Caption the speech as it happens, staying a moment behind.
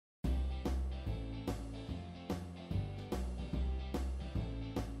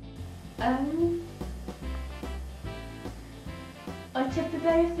Like to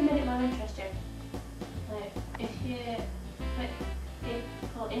prepare if the minute more interesting. Like if you put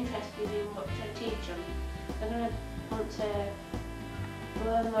people interested in what you're trying to teach them, they're going to want to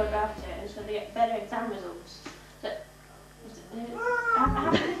learn more about it, and so they get better exam results. So,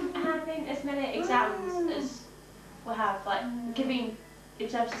 having as many exams as we have, like giving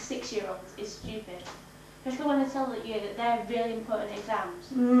exams to 6-year-olds is stupid. Especially when they tell you that they're really important exams.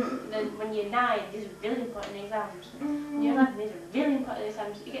 Then when you're 9, these are really important exams. When you're 11, these are really important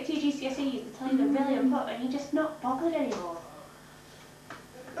exams. You get 2 GCSEs, they tell you they're really important, and you're just not bothered anymore.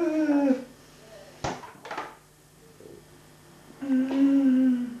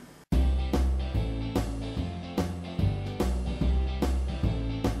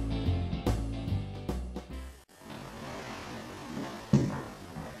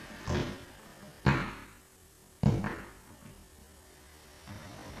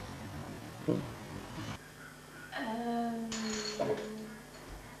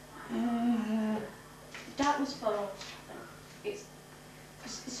 Darkness Falls.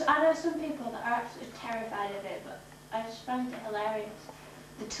 I know some people that are absolutely terrified of it, but I just find it hilarious.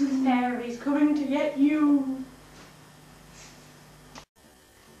 The Tooth Fairy's coming to get you!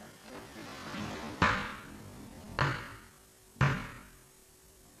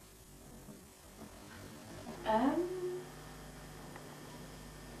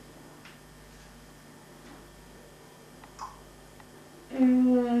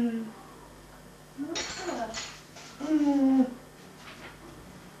 Not sure.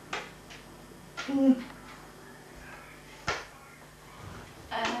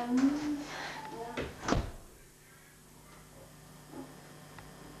 I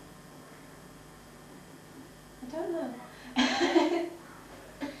don't know.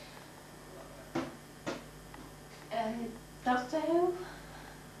 Doctor Who?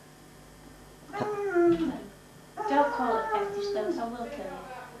 Don't call it 50 Stones, I will kill you.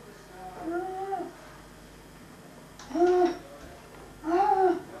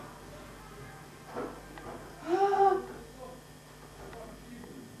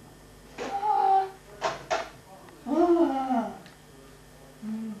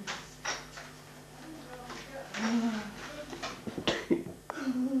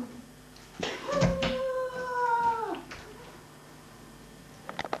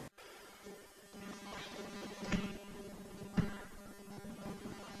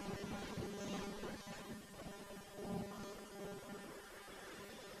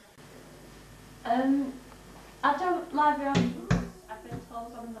 I don't lie very often. I've been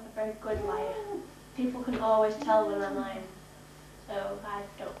told I'm not a very good liar. People can always tell when I'm lying, so I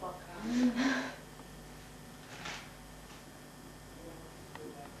don't bother.